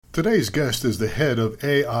Today's guest is the head of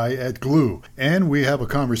AI at Gloo, and we have a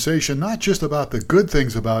conversation not just about the good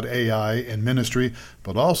things about AI in ministry,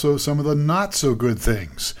 but also some of the not so good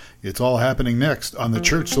things. It's all happening next on the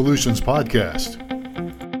Church Solutions Podcast.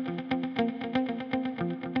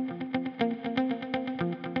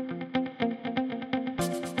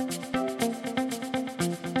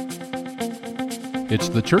 It's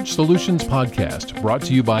the Church Solutions Podcast, brought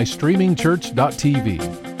to you by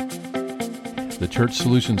streamingchurch.tv. The Church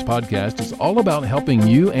Solutions Podcast is all about helping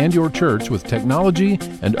you and your church with technology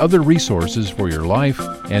and other resources for your life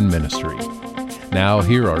and ministry. Now,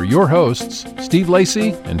 here are your hosts, Steve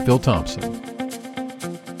Lacey and Phil Thompson.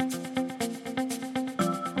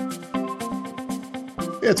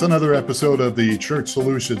 It's another episode of the Church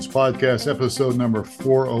Solutions Podcast, episode number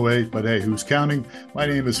 408. But hey, who's counting? My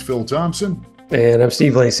name is Phil Thompson. And I'm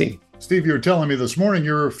Steve Lacey. Steve, you were telling me this morning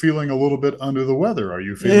you're feeling a little bit under the weather. Are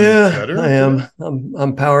you feeling better? I am.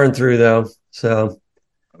 I'm powering through though. So,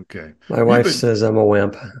 okay. My wife says I'm a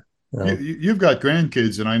wimp. You've got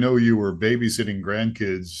grandkids, and I know you were babysitting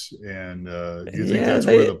grandkids. And do you think that's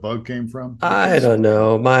where the bug came from? I don't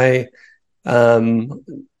know. My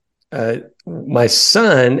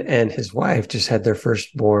son and his wife just had their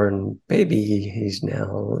firstborn baby. He's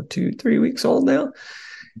now 2-3 weeks old now,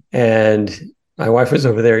 and my wife was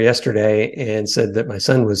over there yesterday and said that my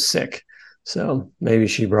son was sick. So maybe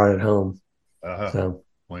she brought it home. So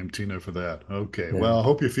blame Tina for that. Okay. Yeah. Well, I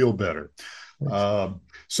hope you feel better.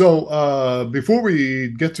 So before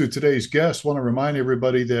we get to today's guest, I want to remind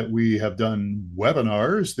everybody that we have done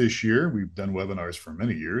webinars this year. We've done webinars for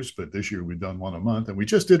many years, but this year we've done one a month. And we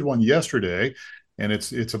just did one yesterday. And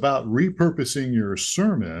it's about repurposing your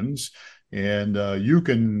sermons. And you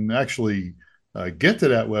can actually get to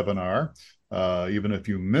that webinar. Even if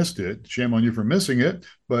you missed it, shame on you for missing it.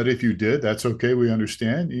 But if you did, that's okay. We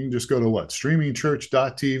understand. You can just go to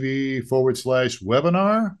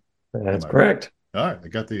streamingchurch.tv/webinar. That's correct. All right. I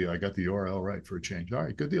got the URL right for a change. All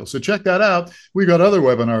right. Good deal. So check that out. We got other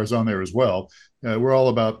webinars on there as well. We're all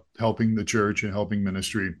about helping the church and helping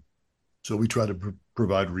ministry. So we try to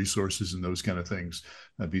provide resources and those kind of things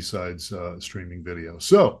besides streaming video.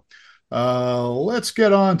 So let's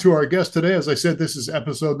get on to our guest today. As I said, this is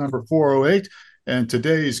episode number 408. And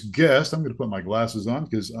today's guest, I'm going to put my glasses on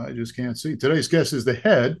because I just can't see. Today's guest is the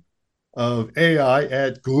head of AI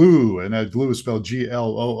at Gloo. And that Gloo is spelled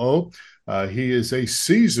Gloo. He is a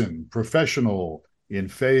seasoned professional in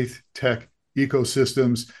faith tech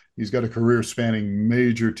ecosystems. He's got a career spanning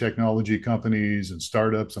major technology companies and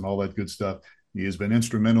startups and all that good stuff. He has been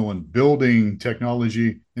instrumental in building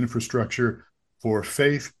technology infrastructure for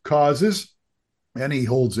faith causes, and he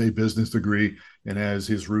holds a business degree and has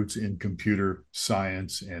his roots in computer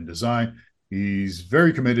science and design. He's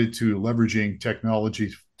very committed to leveraging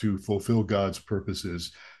technology to fulfill God's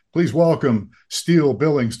purposes. Please welcome Steele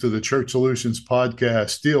Billings to the Church Solutions Podcast.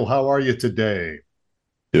 Steele, how are you today?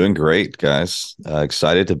 Doing great, guys.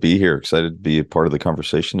 Excited to be here. Excited to be a part of the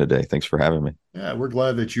conversation today. Thanks for having me. Yeah, we're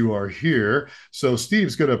glad that you are here. So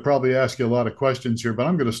Steve's going to probably ask you a lot of questions here, but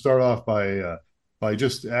I'm going to start off by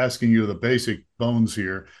just asking you the basic bones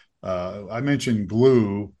here. I mentioned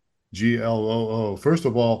Gloo, Gloo. First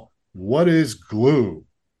of all, what is Gloo?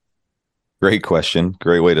 Great question.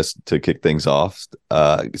 Great way to kick things off.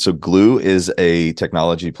 So Gloo is a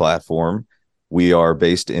technology platform. We are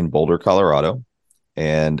based in Boulder, Colorado,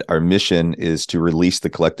 and our mission is to release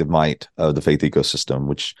the collective might of the faith ecosystem,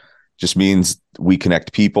 which just means we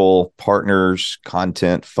connect people, partners,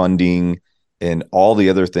 content, funding, and all the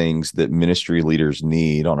other things that ministry leaders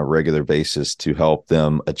need on a regular basis to help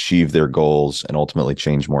them achieve their goals and ultimately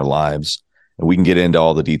change more lives. And we can get into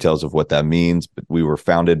all the details of what that means, but we were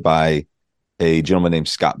founded by a gentleman named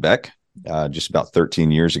Scott Beck just about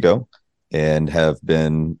 13 years ago, and have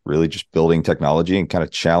been really just building technology and kind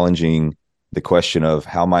of challenging the question of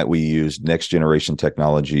how might we use next generation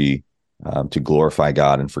technology to glorify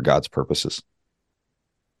God and for God's purposes.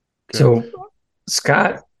 Okay. So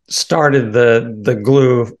Scott started the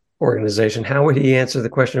Gloo organization. How would he answer the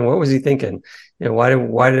question? What was he thinking? Why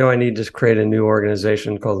do I need to create a new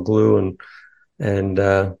organization called Gloo, and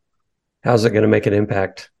how's it going to make an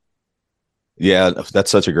impact? Yeah,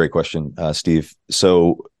 that's such a great question, Steve.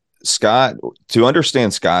 So Scott, to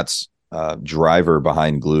understand Scott's driver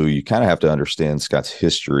behind Gloo, you kind of have to understand Scott's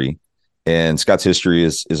history. And Scott's history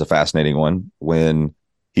is a fascinating one. When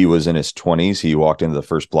he was in his 20s, he walked into the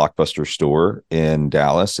first Blockbuster store in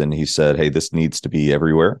Dallas, and he said, hey, this needs to be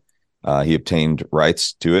everywhere. He obtained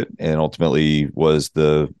rights to it and ultimately was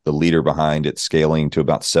the leader behind it scaling to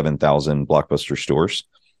about 7,000 Blockbuster stores.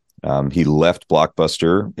 He left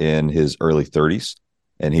Blockbuster in his early 30s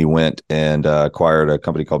and he went and acquired a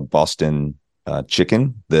company called Boston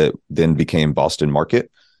Chicken that then became Boston Market.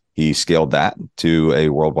 He scaled that to a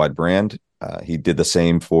worldwide brand. He did the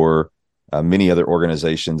same for many other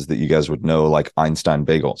organizations that you guys would know, like Einstein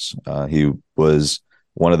Bagels. He was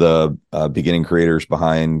one of the beginning creators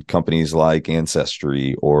behind companies like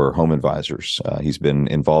Ancestry or Home Advisors. He's been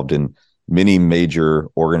involved in many major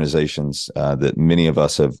organizations that many of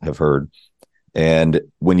us have heard. And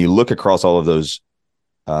when you look across all of those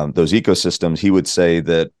ecosystems, he would say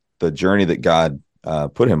that the journey that God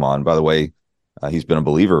put him on, by the way, he's been a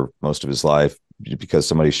believer most of his life because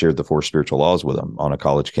somebody shared the 4 spiritual laws with him on a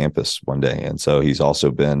college campus one day. And so he's also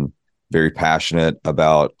been very passionate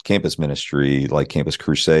about campus ministry, like Campus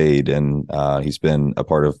Crusade, and he's been a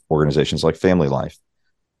part of organizations like Family Life.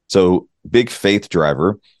 So big faith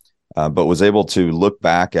driver, but was able to look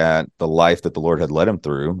back at the life that the Lord had led him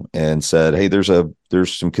through and said, hey, there's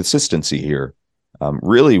some consistency here.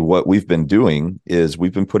 Really what we've been doing is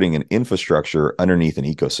we've been putting an infrastructure underneath an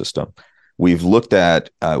ecosystem. We've looked at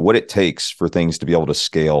what it takes for things to be able to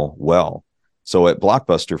scale well. So at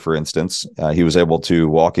Blockbuster, for instance, he was able to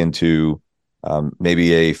walk into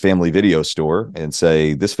maybe a family video store and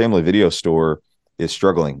say, this family video store is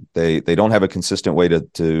struggling. They don't have a consistent way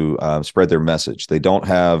to spread their message. They don't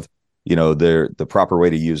have, the proper way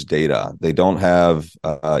to use data. They don't have,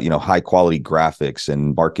 high quality graphics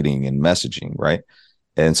and marketing and messaging, right?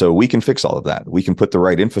 And so we can fix all of that. We can put the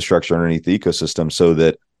right infrastructure underneath the ecosystem so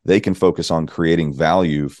that they can focus on creating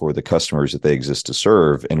value for the customers that they exist to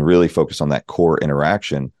serve and really focus on that core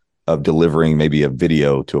interaction of delivering maybe a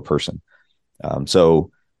video to a person. So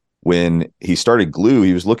when he started Gloo,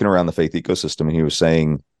 he was looking around the faith ecosystem and he was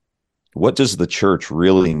saying, what does the church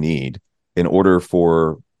really need in order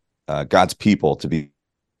for God's people to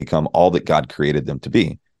become all that God created them to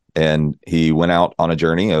be? And he went out on a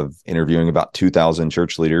journey of interviewing about 2,000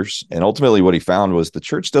 church leaders. And ultimately what he found was the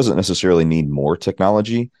church doesn't necessarily need more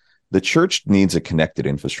technology. The church needs a connected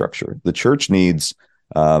infrastructure. The church needs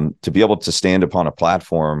to be able to stand upon a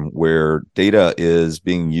platform where data is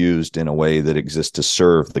being used in a way that exists to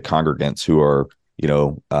serve the congregants who are,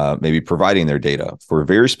 maybe providing their data for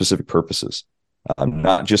very specific purposes,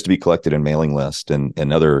 not just to be collected in mailing lists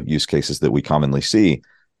and other use cases that we commonly see,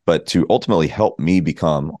 but to ultimately help me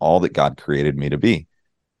become all that God created me to be.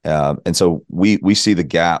 And so we see the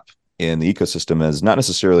gap in the ecosystem as not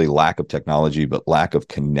necessarily lack of technology, but lack of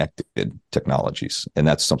connected technologies. And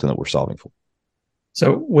that's something that we're solving for.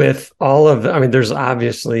 So with all of there's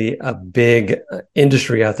obviously a big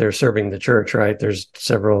industry out there serving the church, right? There's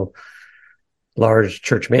several large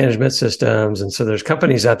church management systems. And so there's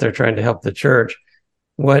companies out there trying to help the church.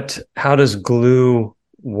 How does Gloo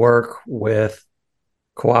work with,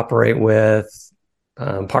 cooperate with,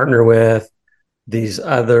 partner with these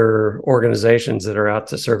other organizations that are out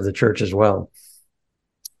to serve the church as well?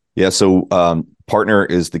 Yeah, so partner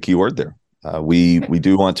is the key word there. We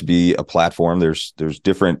do want to be a platform. There's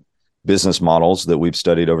different business models that we've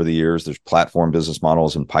studied over the years. There's platform business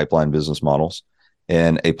models and pipeline business models,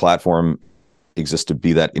 and a platform exists to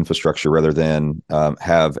be that infrastructure rather than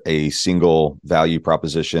have a single value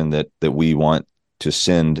proposition that we want to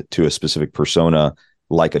send to a specific persona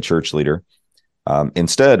like a church leader.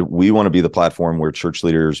 Instead, we want to be the platform where church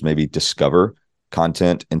leaders maybe discover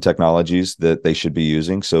content and technologies that they should be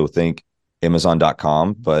using. So think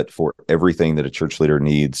Amazon.com, but for everything that a church leader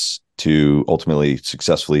needs to ultimately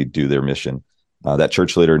successfully do their mission. That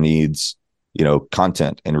church leader needs,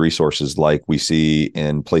 content and resources like we see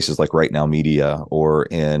in places like Right Now Media or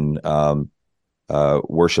in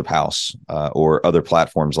Worship House or other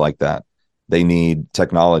platforms like that. They need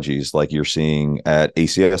technologies like you're seeing at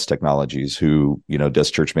ACS Technologies, who,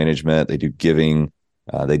 does church management. They do giving.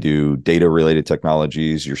 They do data related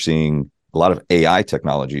technologies. You're seeing a lot of AI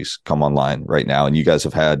technologies come online right now. And you guys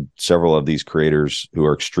have had several of these creators who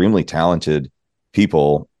are extremely talented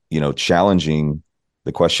people, challenging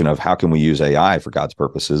the question of how can we use AI for God's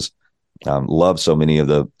purposes. Love so many of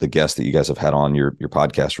the guests that you guys have had on your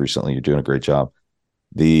podcast recently. You're doing a great job.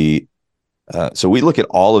 So we look at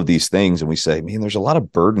all of these things and we say, man, there's a lot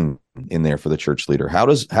of burden in there for the church leader. How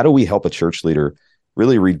do we help a church leader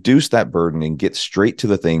really reduce that burden and get straight to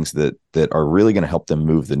the things that are really going to help them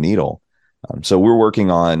move the needle? So we're working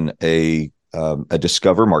on a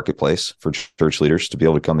Discover marketplace for church leaders to be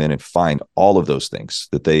able to come in and find all of those things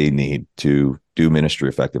that they need to do ministry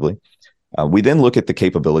effectively. We then look at the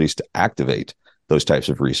capabilities to activate those types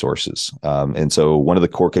of resources. And so one of the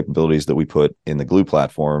core capabilities that we put in the Gloo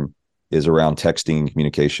platform is around texting and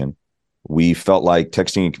communication. We felt like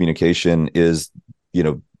texting and communication is,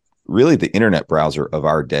 really the internet browser of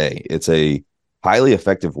our day. It's a highly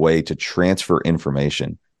effective way to transfer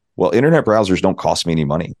information. Well, internet browsers don't cost me any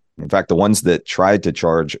money. In fact, the ones that tried to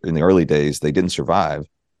charge in the early days, they didn't survive.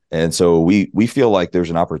 And so we feel like there's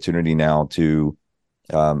an opportunity now to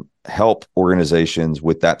help organizations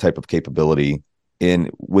with that type of capability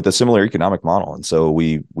with a similar economic model. And so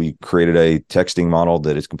we created a texting model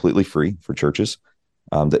that is completely free for churches,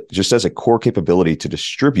 that just has a core capability to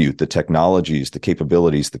distribute the technologies, the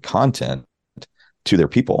capabilities, the content to their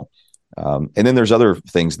people. And then there's other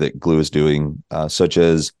things that Gloo is doing, such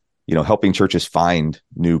as helping churches find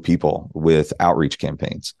new people with outreach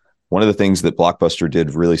campaigns. One of the things that Blockbuster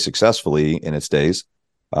did really successfully in its days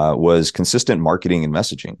was consistent marketing and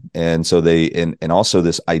messaging. And so and also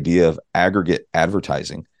this idea of aggregate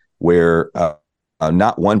advertising, where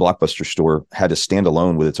not one Blockbuster store had to stand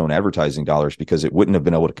alone with its own advertising dollars because it wouldn't have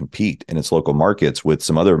been able to compete in its local markets with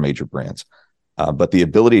some other major brands. But the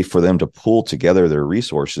ability for them to pull together their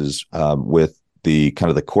resources with the kind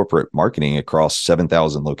of the corporate marketing across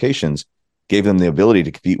 7,000 locations gave them the ability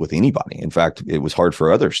to compete with anybody. In fact, it was hard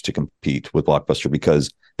for others to compete with Blockbuster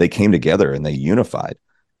because they came together and they unified.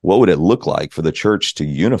 What would it look like for the church to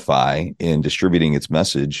unify in distributing its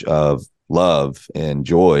message of love and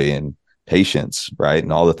joy and patience, right?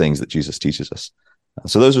 And all the things that Jesus teaches us.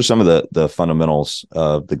 So those are some of the fundamentals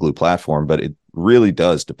of the Gloo platform, but it really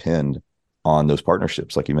does depend on those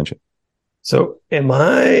partnerships, like you mentioned. So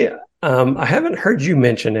I haven't heard you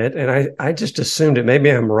mention it, and I just assumed it. Maybe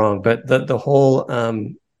I'm wrong, but the whole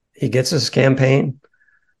He Gets Us campaign,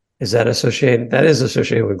 is that associated? That is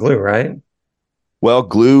associated with Gloo, right? Well,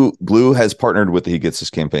 Gloo has partnered with the He Gets Us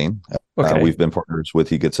campaign. Okay. We've been partners with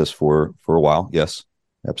He Gets Us for a while. Yes,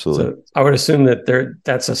 absolutely. So I would assume that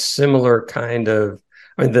that's a similar kind of.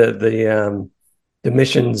 I mean, the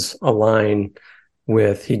missions align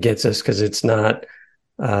with He Gets Us because it's not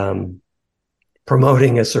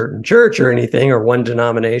promoting a certain church or anything, or one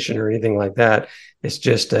denomination or anything like that. It's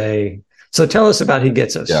just so tell us about He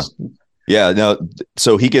Gets Us. Yeah, no.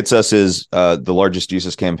 So He Gets Us is the largest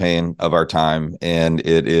Jesus campaign of our time. And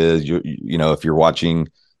it is, if you're watching,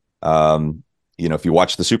 if you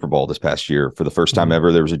watch the Super Bowl this past year, for the first time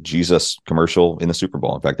ever, there was a Jesus commercial in the Super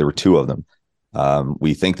Bowl. In fact, there were two of them.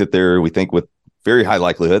 We think with very high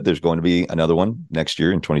likelihood, there's going to be another one next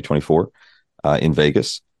year in 2024 in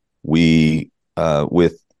Vegas. With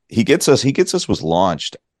He Gets Us was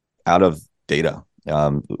launched out of data.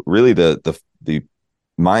 Really, the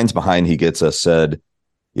minds behind He Gets Us said,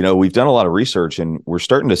 we've done a lot of research and we're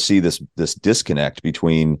starting to see this disconnect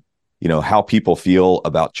between, how people feel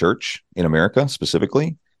about church in America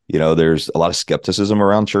specifically. There's a lot of skepticism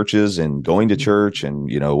around churches and going to church, and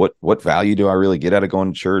what value do I really get out of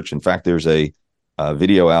going to church? In fact, there's a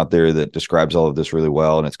video out there that describes all of this really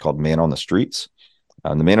well, and it's called Man on the Streets.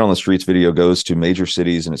 The Man on the Streets video goes to major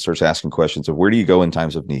cities and it starts asking questions of, where do you go in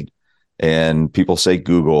times of need? And people say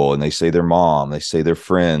Google, and they say their mom, they say their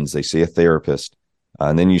friends, they say a therapist.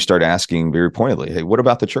 And then you start asking very pointedly, hey, what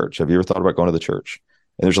about the church? Have you ever thought about going to the church?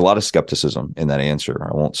 And there's a lot of skepticism in that answer.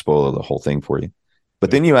 I won't spoil the whole thing for you.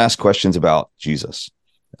 But then you ask questions about Jesus.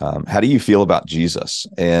 How do you feel about Jesus?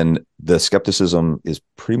 And the skepticism is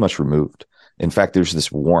pretty much removed. In fact, there's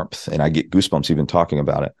this warmth, and I get goosebumps even talking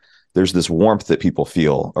about it. There's this warmth that people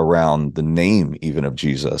feel around the name even of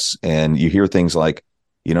Jesus. And you hear things like,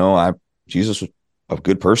 Jesus was a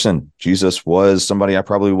good person. Jesus was somebody I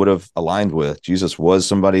probably would have aligned with. Jesus was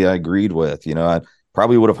somebody I agreed with. I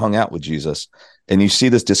probably would have hung out with Jesus. And you see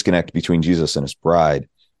this disconnect between Jesus and his bride.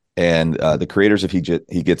 And the creators of He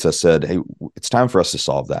Gets Us said, hey, it's time for us to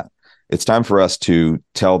solve that. It's time for us to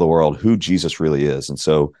tell the world who Jesus really is. And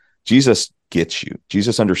so Jesus gets you.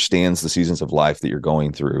 Jesus understands the seasons of life that you're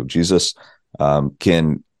going through. Jesus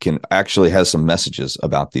can actually has some messages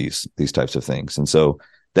about these types of things. And so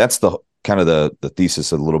that's the kind of the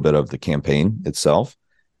thesis, a little bit of the campaign itself.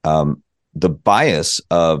 The bias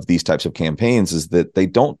of these types of campaigns is that they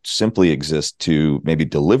don't simply exist to maybe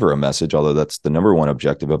deliver a message, although that's the number one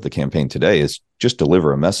objective of the campaign today, is just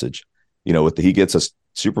deliver a message. With the He Gets Us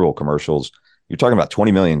Super Bowl commercials, you're talking about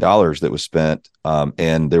 $20 million that was spent,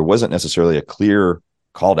 and there wasn't necessarily a clear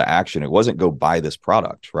call to action. It wasn't go buy this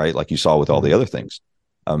product, right? Like you saw with all the other things.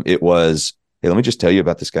 It was, hey, let me just tell you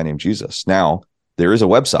about this guy named Jesus. Now, there is a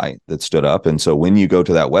website that stood up. And so when you go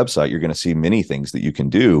to that website, you're going to see many things that you can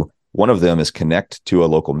do. One of them is connect to a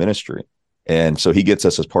local ministry. And so He Gets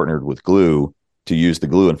Us has partnered with Gloo to use the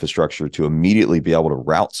Gloo infrastructure to immediately be able to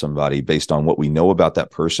route somebody based on what we know about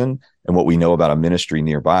that person and what we know about a ministry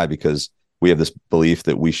nearby, because we have this belief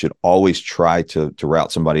that we should always try to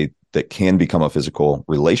route somebody that can become a physical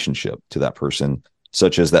relationship to that person,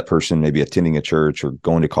 such as that person maybe attending a church or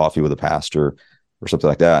going to coffee with a pastor. or something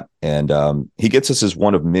like that. And he gets us as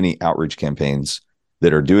one of many outreach campaigns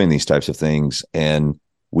that are doing these types of things. And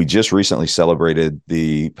we just recently celebrated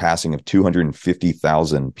the passing of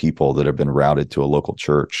 250,000 people that have been routed to a local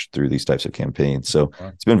church through these types of campaigns. So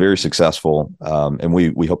it's been very successful. And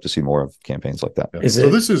we hope to see more of campaigns like that. Yeah. Is So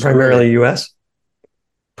it this is primarily great. U.S.?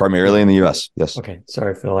 Primarily in the U.S. Yes. Okay.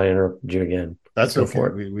 Sorry, Phil, I interrupted you again. That's Go okay. for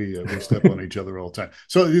it. We step on each other all the time.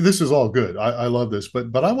 So this is all good. I love this,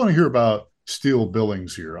 but I want to hear about Steele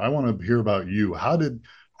Billings here. I want to hear about you. How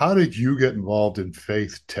did you get involved in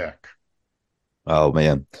faith tech? Oh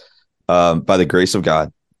man, by the grace of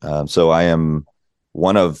God. So I am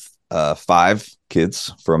one of 5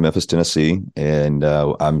 kids from Memphis, Tennessee, and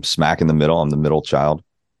I'm smack in the middle. I'm the middle child.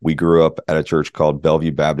 We grew up at a church called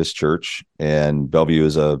Bellevue Baptist Church, and Bellevue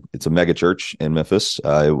it's a mega church in Memphis.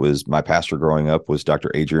 It was my pastor growing up was Dr.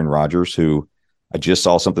 Adrian Rogers, who I just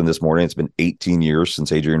saw something this morning. It's been 18 years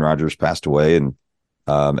since Adrian Rogers passed away, and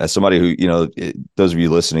as somebody who those of you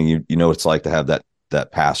listening, you know what it's like to have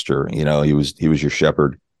that pastor. He was your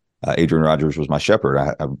shepherd. Adrian Rogers was my shepherd.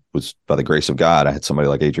 I was, by the grace of God, I had somebody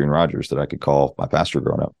like Adrian Rogers that I could call my pastor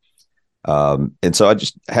growing up. And so I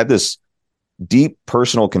just had this deep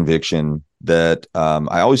personal conviction that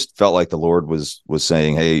I always felt like the Lord was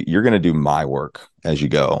saying, hey, you're going to do my work as you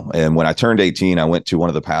go. And when I turned 18, I went to one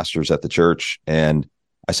of the pastors at the church and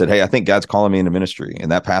I said, hey, I think God's calling me into ministry.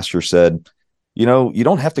 And that pastor said, you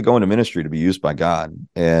don't have to go into ministry to be used by God.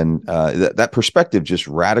 And that perspective just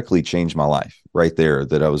radically changed my life right there,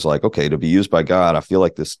 that I was like, okay, to be used by God, I feel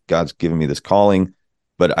like God's given me this calling,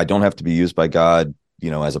 but I don't have to be used by God,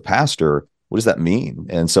 as a pastor. What does that mean?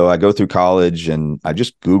 And so I go through college and I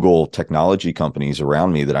just Google technology companies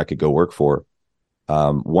around me that I could go work for.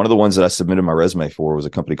 One of the ones that I submitted my resume for was a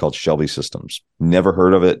company called Shelby Systems. Never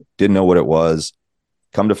heard of it, didn't know what it was.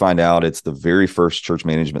 Come to find out, it's the very first church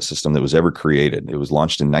management system that was ever created. It was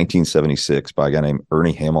launched in 1976 by a guy named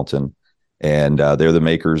Ernie Hamilton. And they're the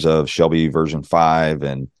makers of Shelby version 5.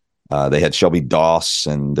 And they had Shelby DOS,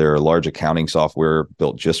 and they're a large accounting software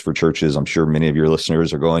built just for churches. I'm sure many of your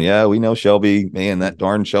listeners are going, yeah, we know Shelby, man, that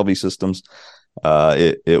darn Shelby Systems.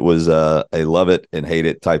 It was a love it and hate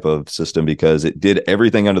it type of system because it did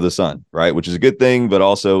everything under the sun, right? Which is a good thing, but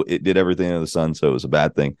also it did everything under the sun. So it was a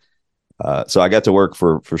bad thing. So I got to work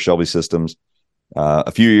for Shelby Systems.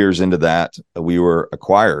 A few years into that, we were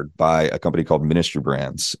acquired by a company called Ministry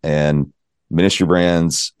Brands, and Ministry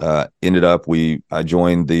Brands ended up. I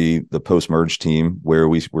joined the post-merge team where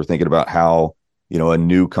we were thinking about how a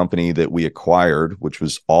new company that we acquired, which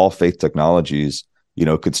was all Faith Technologies,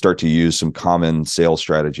 could start to use some common sales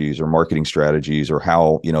strategies or marketing strategies, or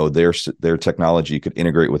how their technology could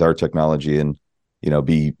integrate with our technology and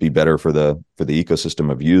be better for the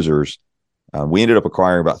ecosystem of users. We ended up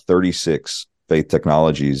acquiring about 36 Faith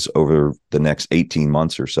Technologies over the next 18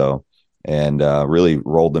 months or so, and really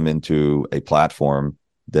rolled them into a platform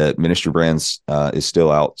that Ministry Brands is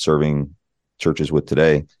still out serving churches with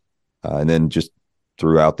today. And then just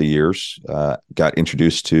throughout the years, got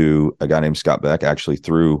introduced to a guy named Scott Beck, actually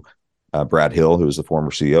through Brad Hill, who was the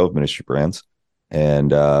former CEO of Ministry Brands. And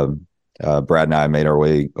Brad and I made our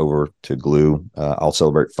way over to Gloo. I'll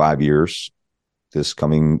celebrate 5 years this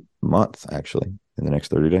coming month, actually, in the next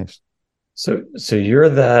 30 days. So you're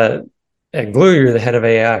at Gloo, you're the head of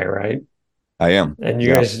AI, right? I am. And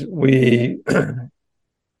you guys,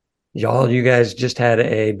 you guys just had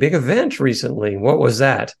a big event recently. What was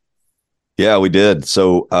that? Yeah, we did.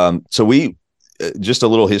 So we just a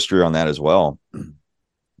little history on that as well.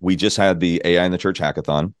 We just had the AI in the Church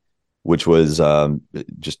hackathon, which was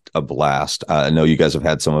just a blast. I know you guys have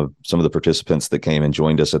had some of the participants that came and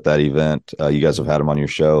joined us at that event. You guys have had them on your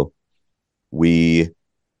show. We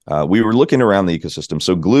were looking around the ecosystem.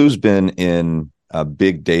 So Gloo's been in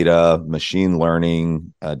big data, machine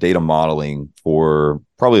learning, data modeling for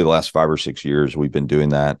probably the last 5 or 6 years. We've been doing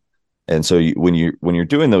that. And so when you're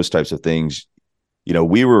doing those types of things,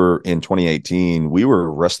 we were in 2018, we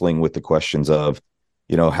were wrestling with the questions of,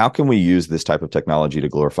 how can we use this type of technology to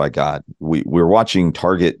glorify God? We're watching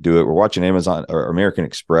Target do it. We're watching Amazon or American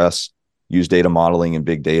Express use data modeling and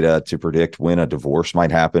big data to predict when a divorce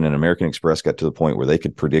might happen. And American Express got to the point where they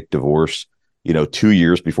could predict divorce, 2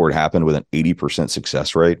 years before it happened with an 80%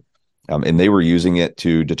 success rate. And they were using it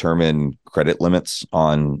to determine credit limits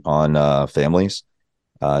on families.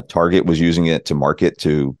 Target was using it to market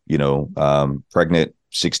to, pregnant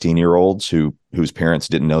 16-year-olds whose parents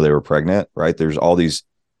didn't know they were pregnant, right? There's all these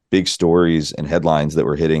big stories and headlines that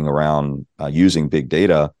were hitting around using big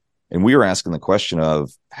data. And we were asking the question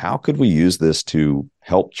of, how could we use this to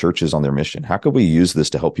help churches on their mission? How could we use this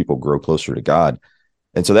to help people grow closer to God?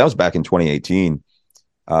 And so that was back in 2018.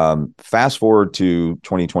 Fast forward to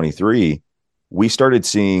 2023, we started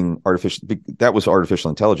seeing artificial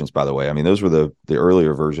intelligence, by the way. I mean, those were the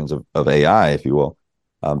earlier versions of AI, if you will.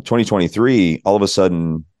 2023, all of a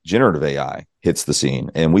sudden, generative AI hits the scene,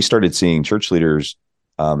 and we started seeing church leaders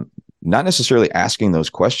not necessarily asking those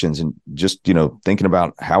questions and just thinking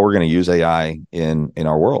about how we're going to use AI in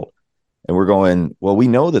our world. And we're going, well, we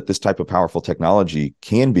know that this type of powerful technology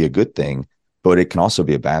can be a good thing, but it can also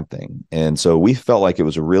be a bad thing. And so we felt like it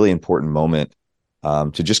was a really important moment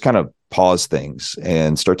to just kind of pause things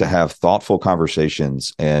and start to have thoughtful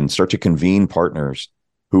conversations and start to convene partners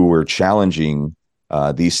who were challenging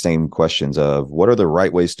these same questions of what are the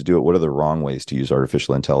right ways to do it? What are the wrong ways to use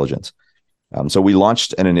artificial intelligence? So we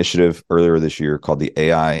launched an initiative earlier this year called the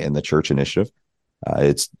AI in the Church Initiative.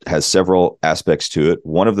 It has several aspects to it.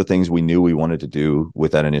 One of the things we knew we wanted to do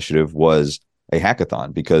with that initiative was a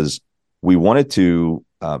hackathon, because we wanted to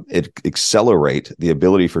accelerate the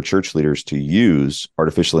ability for church leaders to use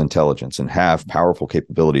artificial intelligence and have powerful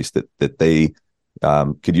capabilities that they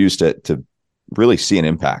could use to really see an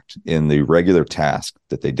impact in the regular task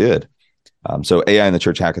that they did. So AI in the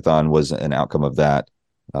Church Hackathon was an outcome of that.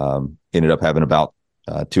 Ended up having about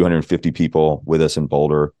 250 people with us in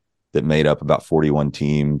Boulder that made up about 41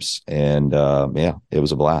 teams. And it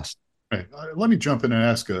was a blast. Right. Let me jump in and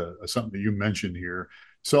ask something that you mentioned here.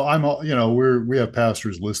 So we have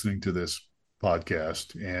pastors listening to this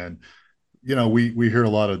podcast, and, we hear a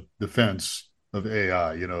lot of defense of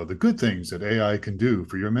AI, the good things that AI can do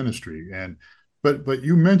for your ministry. But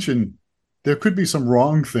you mentioned there could be some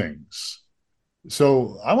wrong things.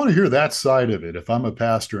 So I want to hear that side of it. If I'm a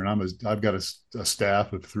pastor and I've got a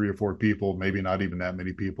staff of 3 or 4 people, maybe not even that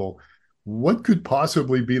many people, what could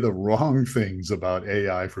possibly be the wrong things about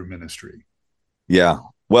AI for ministry? Yeah.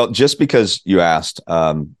 Well, just because you asked,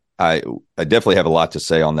 I definitely have a lot to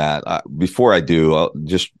say on that. Before I do,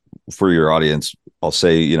 just for your audience, I'll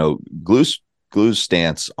say, Gloo's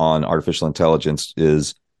stance on artificial intelligence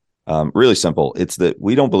is really simple. It's that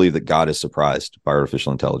we don't believe that God is surprised by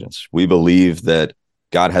artificial intelligence. We believe that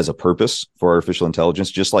God has a purpose for artificial intelligence,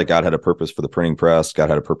 just like God had a purpose for the printing press. God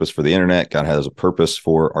had a purpose for the internet. God has a purpose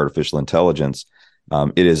for artificial intelligence.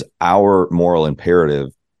 It is our moral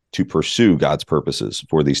imperative to pursue God's purposes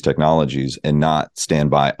for these technologies and not stand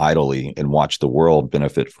by idly and watch the world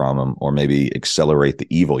benefit from them, or maybe accelerate the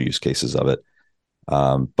evil use cases of it.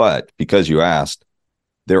 But because you asked,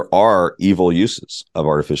 there are evil uses of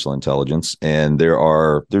artificial intelligence, and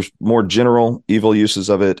there's more general evil uses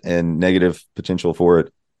of it and negative potential for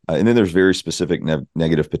it. And then there's very specific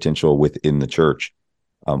negative potential within the church.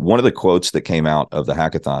 One of the quotes that came out of the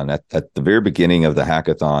hackathon at the very beginning of the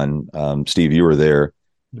hackathon, Steve, you were there.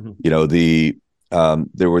 Mm-hmm.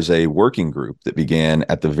 There was a working group that began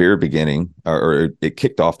at the very beginning, or it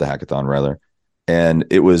kicked off the hackathon rather. And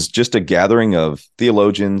it was just a gathering of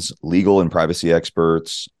theologians, legal and privacy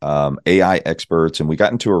experts, AI experts. And we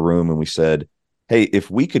got into a room and we said, hey, if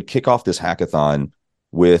we could kick off this hackathon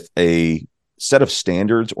with a set of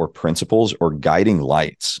standards or principles or guiding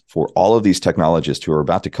lights for all of these technologists who are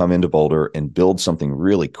about to come into Boulder and build something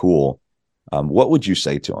really cool, what would you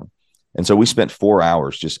say to them? And so we spent 4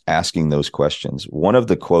 hours just asking those questions. One of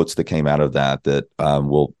the quotes that came out of that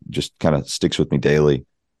will just kind of sticks with me daily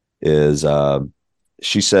is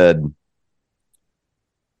she said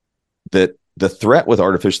that the threat with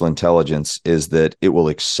artificial intelligence is that it will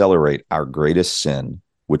accelerate our greatest sin,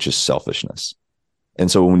 which is selfishness. And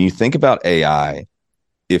so when you think about AI,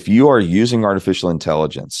 if you are using artificial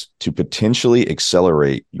intelligence to potentially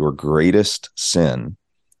accelerate your greatest sin,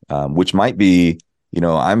 which might be,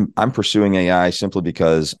 I'm pursuing AI simply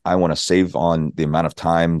because I want to save on the amount of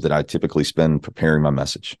time that I typically spend preparing my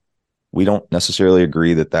message. We don't necessarily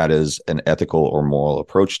agree that that is an ethical or moral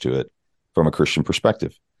approach to it from a Christian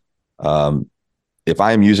perspective. If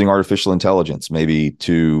I am using artificial intelligence, maybe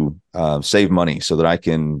to save money so that I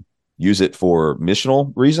can use it for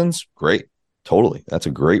missional reasons, great. Totally. That's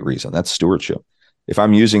a great reason. That's stewardship. If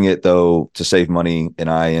I'm using it, though, to save money and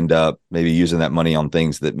I end up maybe using that money on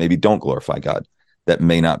things that maybe don't glorify God, that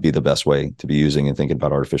may not be the best way to be using and thinking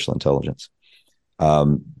about artificial intelligence.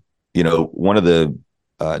 One of the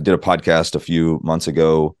did a podcast a few months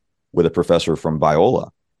ago with a professor from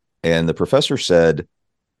Biola. And the professor said,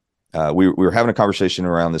 we were having a conversation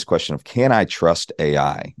around this question of, can I trust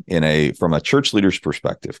AI from a church leader's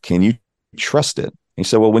perspective? Can you trust it? He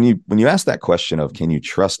said, well, when you ask that question of, can you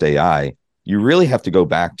trust AI, you really have to go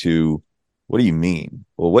back to, what do you mean?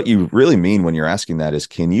 Well, what you really mean when you're asking that is,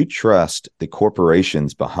 can you trust the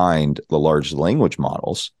corporations behind the large language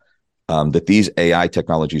models that these AI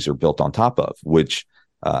technologies are built on top of, which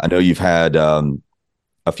I know you've had a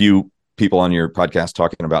few people on your podcast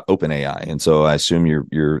talking about OpenAI. And so I assume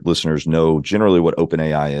your listeners know generally what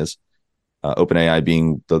OpenAI is. OpenAI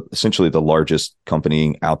being essentially the largest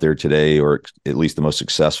company out there today, or at least the most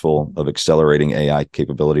successful of accelerating AI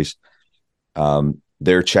capabilities.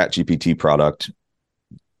 Their ChatGPT product,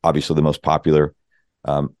 obviously the most popular.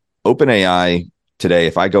 OpenAI today,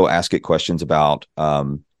 if I go ask it questions about,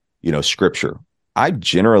 scripture, I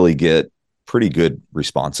generally get pretty good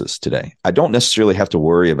responses today. I don't necessarily have to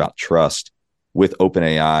worry about trust with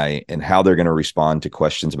OpenAI and how they're going to respond to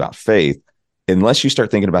questions about faith, unless you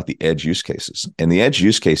start thinking about the edge use cases. And the edge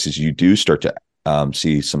use cases, you do start to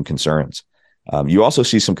see some concerns. You also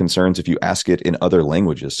see some concerns if you ask it in other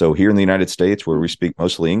languages. So here in the United States, where we speak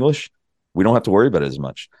mostly English, we don't have to worry about it as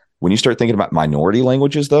much. When you start thinking about minority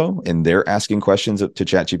languages, though, and they're asking questions to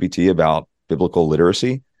ChatGPT about biblical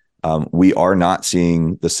literacy, we are not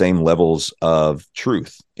seeing the same levels of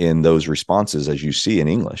truth in those responses as you see in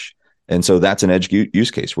English. And so that's an edge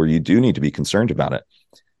use case where you do need to be concerned about it.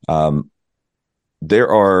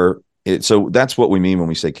 So that's what we mean when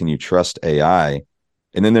we say, can you trust AI?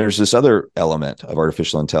 And then there's this other element of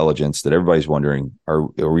artificial intelligence that everybody's wondering, are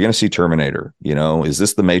we going to see Terminator? Is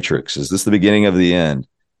this the Matrix? Is this the beginning of the end?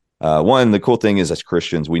 The cool thing is, as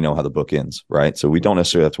Christians, we know how the book ends, right? So we don't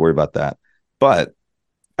necessarily have to worry about that. But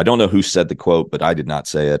I don't know who said the quote, but I did not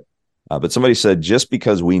say it. But somebody said, just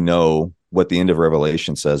because we know what the end of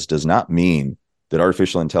Revelation says does not mean that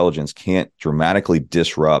artificial intelligence can't dramatically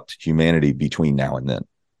disrupt humanity between now and then,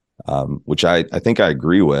 which I think I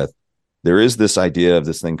agree with. There is this idea of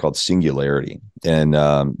this thing called singularity. And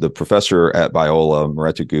the professor at Biola,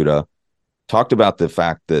 Mareta Guda, talked about the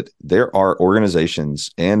fact that there are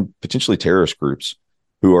organizations and potentially terrorist groups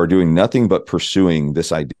who are doing nothing but pursuing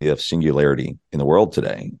this idea of singularity in the world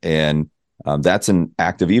today. And that's an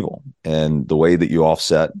act of evil. And the way that you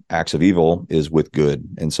offset acts of evil is with good.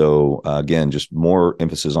 And so, again, just more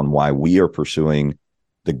emphasis on why we are pursuing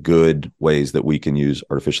the good ways that we can use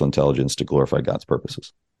artificial intelligence to glorify God's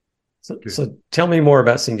purposes. So tell me more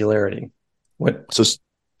about singularity. So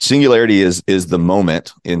singularity is the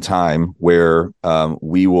moment in time where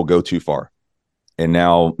we will go too far. And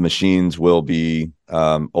now machines will be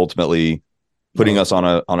ultimately putting us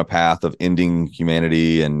on a path of ending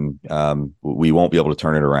humanity, and we won't be able to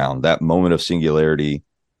turn it around. That moment of singularity,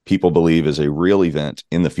 people believe, is a real event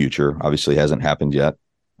in the future. Obviously, hasn't happened yet,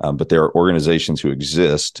 but there are organizations who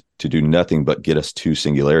exist to do nothing but get us to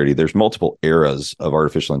singularity. There's multiple eras of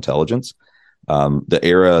artificial intelligence. The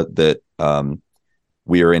era that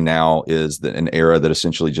we are in now is an era that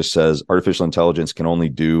essentially just says artificial intelligence can only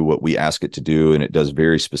do what we ask it to do, and it does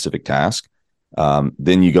very specific tasks.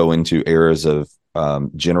 Then you go into eras of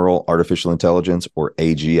general artificial intelligence, or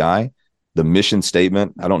AGI. The mission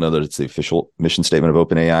statement, I don't know that it's the official mission statement of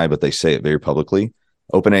OpenAI, but they say it very publicly.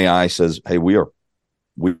 OpenAI says, hey, we are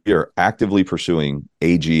actively pursuing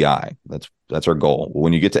AGI. That's our goal.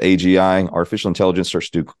 When you get to AGI, artificial intelligence starts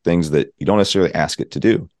to do things that you don't necessarily ask it to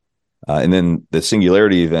do. And then the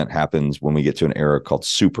singularity event happens when we get to an era called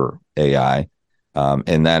super AI.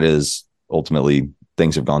 And that is ultimately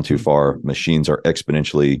things have gone too far. Machines are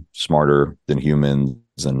exponentially smarter than humans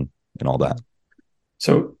and all that.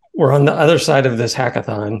 So we're on the other side of this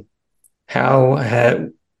hackathon. How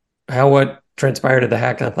what transpired at the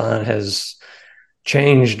hackathon has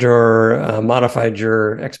changed or modified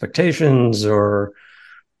your expectations, or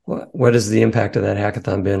what has the impact of that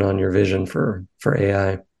hackathon been on your vision for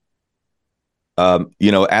AI?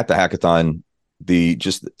 At the hackathon,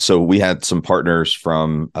 so we had some partners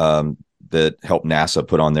from that helped NASA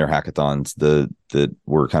put on their hackathons that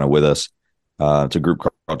were kind of with us. It's a group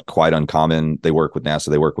called Quite Uncommon. They work with NASA.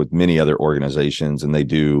 They work with many other organizations, and they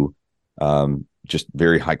do just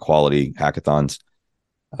very high quality hackathons.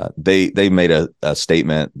 They made a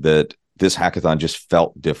statement that this hackathon just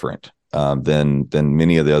felt different than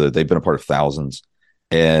many of the other. They've been a part of thousands,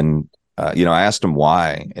 and I asked them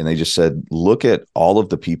why, and they just said, look at all of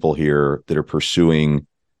the people here that are pursuing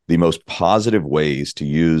the most positive ways to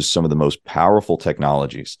use some of the most powerful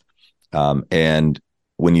technologies. And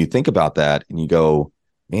when you think about that and you go,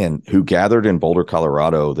 man, who gathered in Boulder,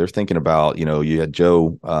 Colorado, they're thinking about, you had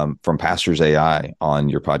Joe from Pastors AI on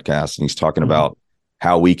your podcast, and he's talking about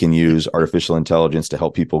how we can use artificial intelligence to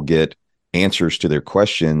help people get answers to their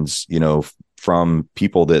questions, from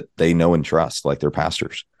people that they know and trust, like their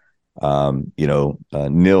pastors.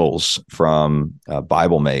 Nils from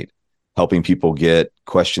BibleMate, helping people get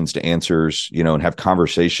questions to answers, and have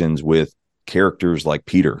conversations with characters like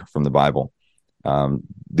Peter from the Bible.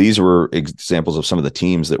 These were examples of some of the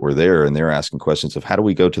teams that were there, and they're asking questions of how do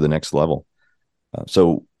we go to the next level?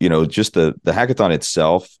 So, just the hackathon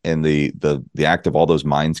itself and the act of all those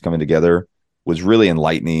minds coming together was really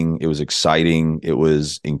enlightening. It was exciting. It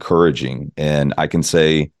was encouraging. And I can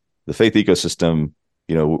say the faith ecosystem,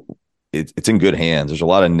 it's in good hands. There's a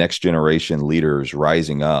lot of next generation leaders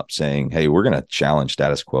rising up saying, hey, we're going to challenge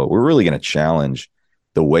status quo. We're really going to challenge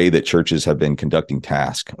the way that churches have been conducting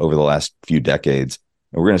tasks over the last few decades.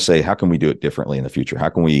 And we're going to say, how can we do it differently in the future? How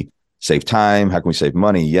can we save time? How can we save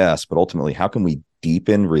money? Yes. But ultimately, how can we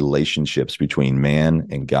deepen relationships between man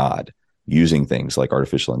and God using things like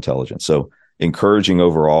artificial intelligence? So encouraging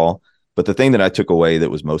overall. But the thing that I took away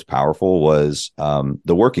that was most powerful was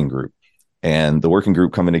the working group, and the working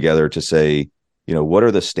group coming together to say, what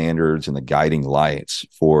are the standards and the guiding lights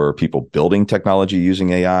for people building technology using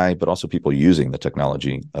AI, but also people using the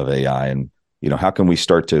technology of AI? And, how can we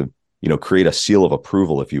start to, create a seal of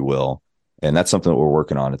approval, if you will? And that's something that we're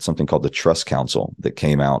working on. It's something called the Trust Council that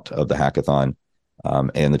came out of the hackathon.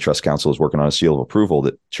 And the Trust Council is working on a seal of approval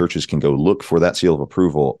that churches can go look for that seal of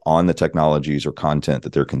approval on the technologies or content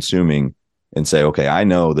that they're consuming and say, okay, I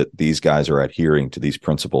know that these guys are adhering to these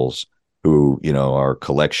principles, who, are a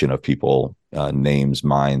collection of people, names,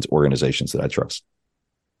 minds, organizations that I trust.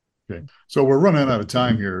 Okay. So we're running out of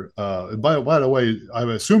time here. By the way, I'm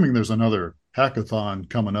assuming there's another hackathon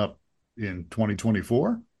coming up in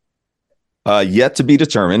 2024. Yet to be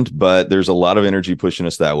determined, but there's a lot of energy pushing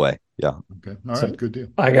us that way. Yeah. Okay. All right. Good deal.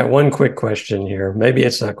 I got one quick question here. Maybe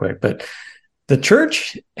it's not quick, but the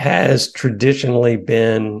church has traditionally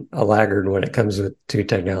been a laggard when it comes to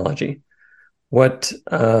technology. What's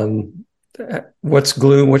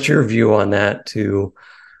Gloo? What's your view on that to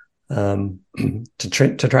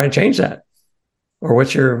try to change that, or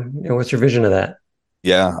what's your vision of that?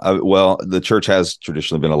 Yeah, well, the church has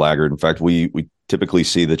traditionally been a laggard. In fact, we typically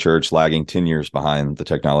see the church lagging 10 years behind the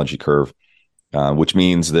technology curve, which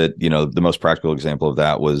means that, the most practical example of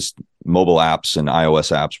that was mobile apps and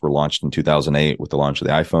iOS apps were launched in 2008 with the launch of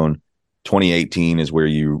the iPhone. 2018 is where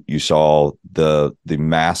you saw the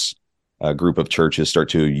mass group of churches start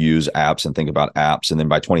to use apps and think about apps. And then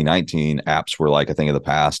by 2019, apps were like a thing of the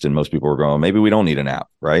past, and most people were going, maybe we don't need an app,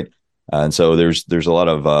 right? And so there's a lot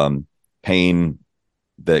of pain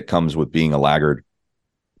that comes with being a laggard.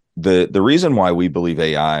 The reason why we believe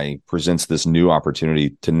AI presents this new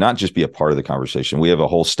opportunity to not just be a part of the conversation. We have a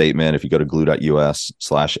whole statement. If you go to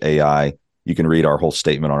gloo.us/AI, you can read our whole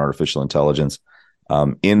statement on artificial intelligence.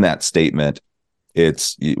 In that statement,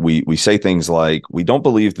 we say things like, we don't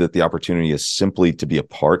believe that the opportunity is simply to be a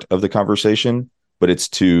part of the conversation, but it's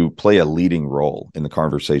to play a leading role in the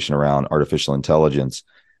conversation around artificial intelligence.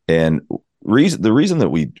 And the reason that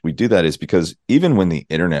we do that is because even when the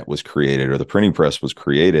internet was created or the printing press was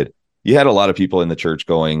created, you had a lot of people in the church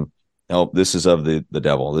going, "Oh, this is of the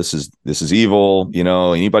devil. This is evil.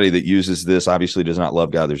 Anybody that uses this obviously does not love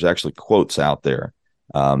God." There's actually quotes out there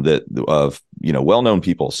that of well-known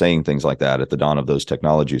people saying things like that at the dawn of those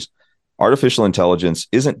technologies. Artificial intelligence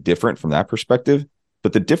isn't different from that perspective,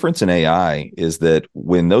 but the difference in AI is that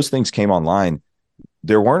when those things came online,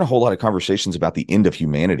 there weren't a whole lot of conversations about the end of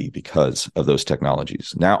humanity because of those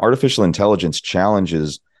technologies. Now, artificial intelligence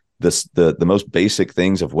challenges the most basic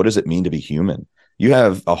things of what does it mean to be human. You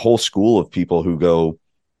have a whole school of people who go,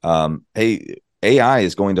 hey, AI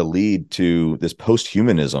is going to lead to this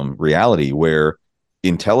post-humanism reality where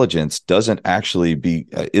intelligence doesn't actually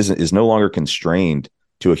is no longer constrained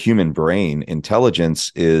to a human brain. Intelligence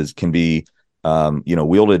can be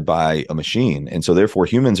wielded by a machine. And so therefore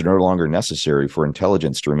humans are no longer necessary for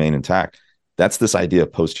intelligence to remain intact. That's this idea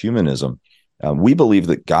of post-humanism. We believe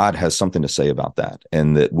that God has something to say about that,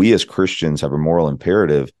 and that we as Christians have a moral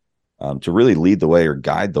imperative to really lead the way or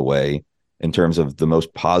guide the way in terms of the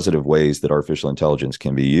most positive ways that artificial intelligence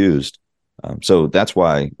can be used. So that's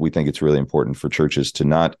why we think it's really important for churches to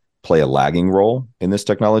not play a lagging role in this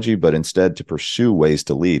technology, but instead to pursue ways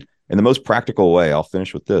to lead. And the most practical way, I'll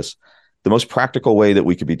finish with this, the most practical way that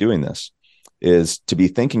we could be doing this is to be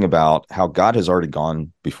thinking about how God has already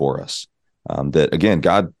gone before us. That again,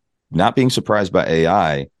 God, not being surprised by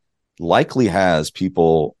AI, likely has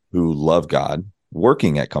people who love God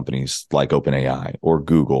working at companies like OpenAI or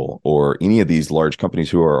Google or any of these large companies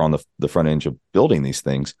who are on the front edge of building these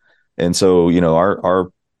things. And so,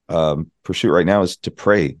 our pursuit right now is to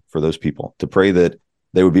pray for those people, to pray that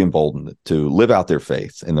they would be emboldened to live out their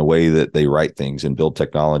faith in the way that they write things and build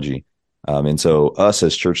technology. And so us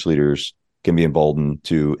as church leaders can be emboldened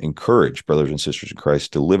to encourage brothers and sisters in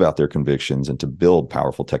Christ to live out their convictions and to build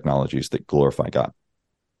powerful technologies that glorify God.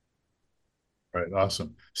 All right,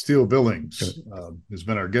 awesome. Steele Billings has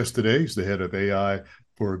been our guest today. He's the head of AI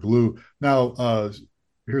for Gloo. Now,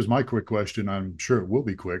 here's my quick question. I'm sure it will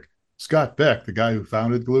be quick. Scott Beck, the guy who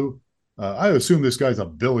founded Gloo, I assume this guy's a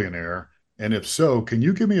billionaire. And if so, can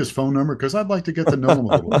you give me his phone number? Because I'd like to get to know him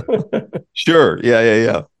a little bit. Sure.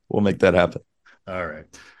 Yeah. We'll make that happen. All right.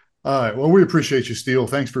 All right. Well, we appreciate you, Steele.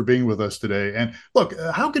 Thanks for being with us today. And look,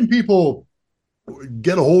 how can people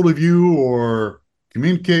get a hold of you or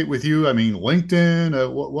communicate with you? I mean,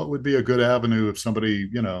 LinkedIn, what would be a good avenue if somebody,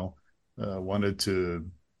 wanted to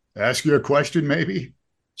ask you a question, maybe?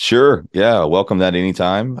 Sure. Yeah. Welcome that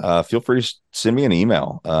anytime. Feel free to send me an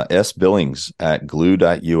email,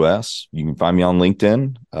 sbillings@gloo.us. You can find me on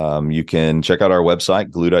LinkedIn. You can check out our website,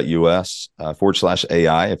 gloo.us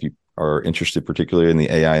 /AI. If you are interested, particularly in the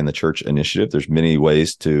AI in the Church initiative, there's many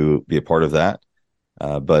ways to be a part of that.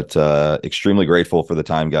 But extremely grateful for the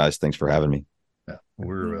time, guys. Thanks for having me. Yeah,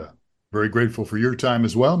 we're very grateful for your time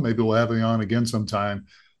as well. Maybe we'll have you on again sometime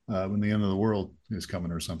when the end of the world is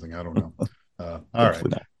coming or something. I don't know. All right.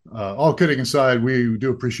 All kidding aside, we do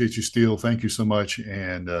appreciate you, Steele. Thank you so much.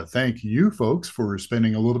 And thank you, folks, for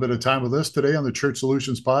spending a little bit of time with us today on the Church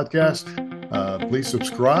Solutions Podcast. Please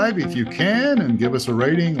subscribe if you can and give us a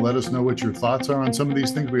rating. Let us know what your thoughts are on some of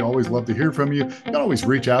these things. We always love to hear from you. You can always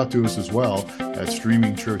reach out to us as well at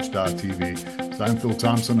streamingchurch.tv. So I'm Phil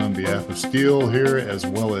Thompson on behalf of Steele here, as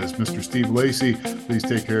well as Mr. Steve Lacey. Please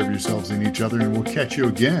take care of yourselves and each other, and we'll catch you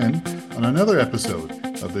again on another episode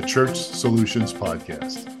of the Church Solutions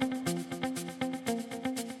Podcast.